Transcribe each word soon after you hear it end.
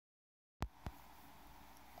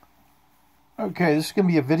Okay, this is going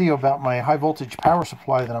to be a video about my high voltage power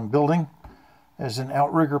supply that I'm building as an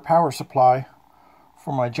outrigger power supply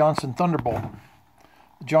for my Johnson Thunderbolt.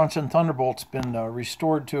 The Johnson Thunderbolt's been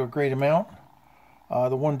restored to a great amount.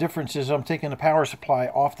 The one difference is I'm taking the power supply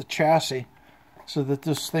off the chassis so that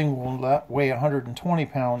this thing will weigh 120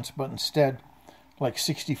 pounds, but instead like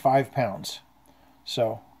 65 pounds.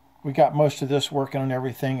 So we got most of this working on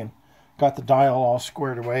everything and got the dial all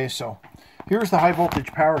squared away. So here's the high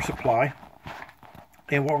voltage power supply.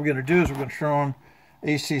 And what we're going to do is we're going to turn on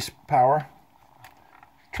AC power.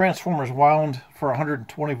 Transformer's wound for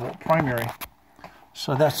 120 volt primary.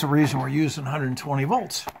 So that's the reason we're using 120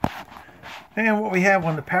 volts. And what we have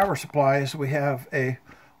on the power supply is we have a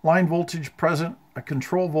line voltage present, a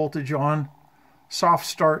control voltage on, soft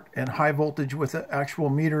start, and high voltage with an actual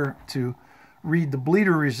meter to read the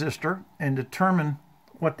bleeder resistor and determine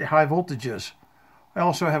what the high voltage is. I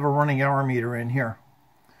also have a running hour meter in here.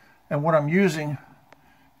 And what I'm using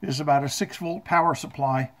is about a 6 volt power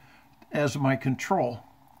supply as my control.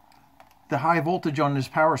 The high voltage on this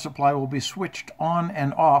power supply will be switched on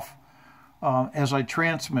and off as I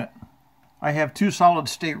transmit. I have 2 solid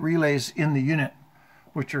state relays in the unit,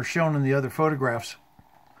 which are shown in the other photographs.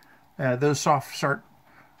 Those soft start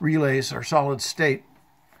relays are solid state,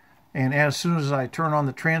 and as soon as I turn on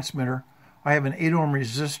the transmitter, I have an 8 ohm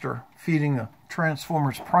resistor feeding the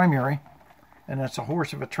transformer's primary, and that's a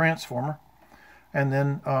horse of a transformer. And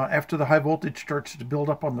then after the high voltage starts to build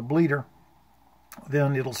up on the bleeder,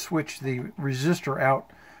 then it'll switch the resistor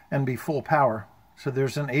out and be full power. So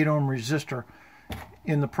there's an 8 ohm resistor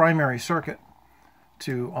in the primary circuit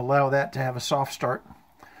to allow that to have a soft start.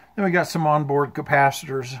 Then we got some onboard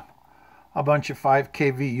capacitors, a bunch of 5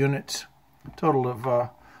 kV units, total of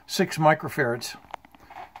 6 microfarads.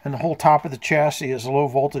 And the whole top of the chassis is low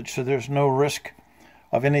voltage, so there's no risk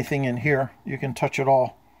of anything in here. You can touch it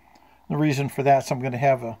all. The reason for that is I'm going to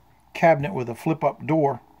have a cabinet with a flip-up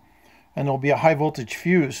door, and there'll be a high voltage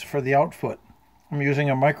fuse for the output. I'm using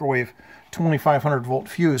a microwave 2500 volt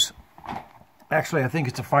fuse. Actually, I think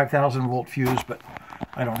it's a 5000 volt fuse, but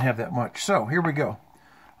I don't have that much. So here we go.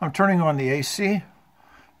 I'm turning on the AC.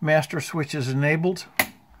 Master switch is enabled.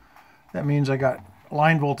 That means I got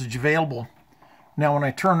line voltage available. Now when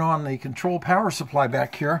I turn on the control power supply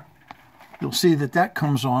back here, you'll see that that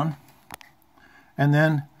comes on, and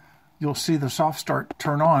then you'll see the soft start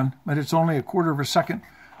turn on, but it's only a quarter of a second,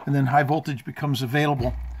 and then high voltage becomes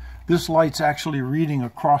available. This light's actually reading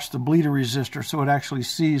across the bleeder resistor, so it actually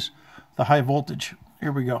sees the high voltage.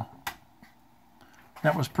 Here we go.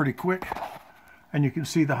 That was pretty quick, and you can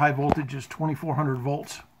see the high voltage is 2400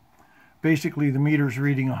 volts. Basically, the meter's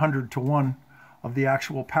reading 100 to 1 of the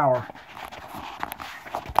actual power.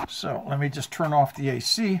 So let me just turn off the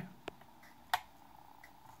AC,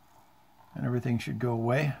 and everything should go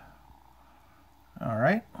away. All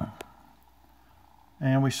right,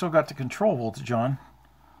 and we still got the control voltage on.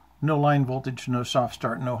 No line voltage, no soft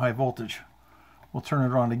start, no high voltage. We'll turn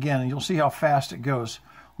it on again, and you'll see how fast it goes.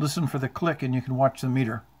 Listen for the click, and you can watch the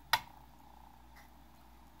meter.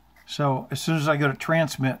 So as soon as I go to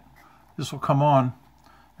transmit, this will come on,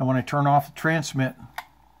 and when I turn off the transmit,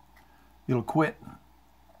 it'll quit.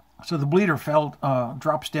 So the bleeder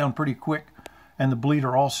drops down pretty quick, and the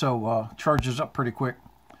bleeder also charges up pretty quick.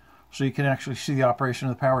 So you can actually see the operation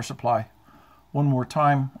of the power supply. One more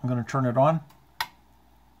time, I'm going to turn it on.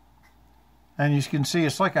 And you can see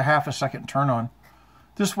it's like a half a second turn on.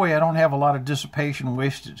 This way I don't have a lot of dissipation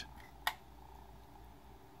wasted.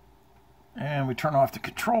 And we turn off the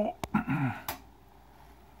control.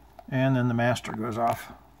 And then the master goes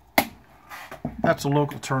off. That's a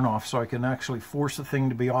local turn off, so I can actually force the thing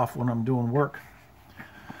to be off when I'm doing work.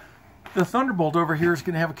 The Thunderbolt over here is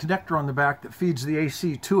going to have a connector on the back that feeds the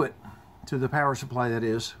AC to it, to the power supply that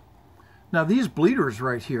is. Now these bleeders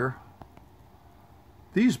right here,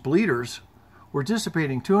 these bleeders were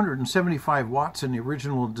dissipating 275 watts in the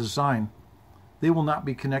original design. They will not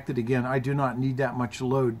be connected again. I do not need that much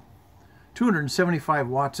load. 275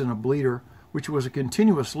 watts in a bleeder, which was a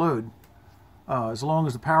continuous load, as long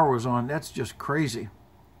as the power was on, that's just crazy.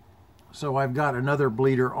 So I've got another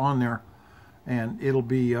bleeder on there, and it'll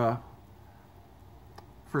be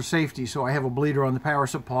for safety. So I have a bleeder on the power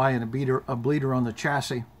supply and a bleeder on the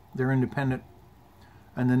chassis. They're independent.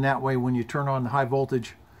 And then that way when you turn on the high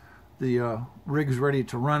voltage, the rig's ready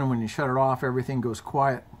to run, and when you shut it off, everything goes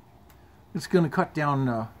quiet. It's going to cut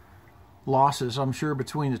down losses, I'm sure,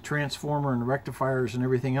 between the transformer and the rectifiers and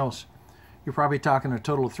everything else. You're probably talking a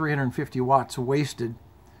total of 350 watts wasted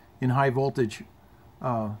in high voltage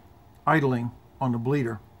idling on the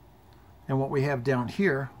bleeder. And what we have down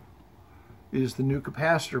here is the new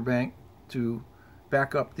capacitor bank to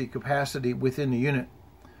back up the capacity within the unit.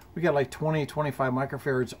 We got like 20-25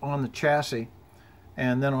 microfarads on the chassis,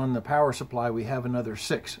 and then on the power supply we have another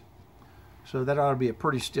 6. So that ought to be a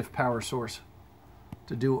pretty stiff power source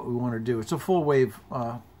to do what we want to do. It's a full wave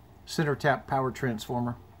center tap power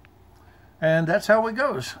transformer, and that's how it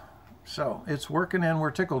goes. So it's working and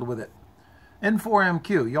we're tickled with it.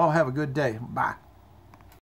 N4MQ, y'all have a good day. Bye.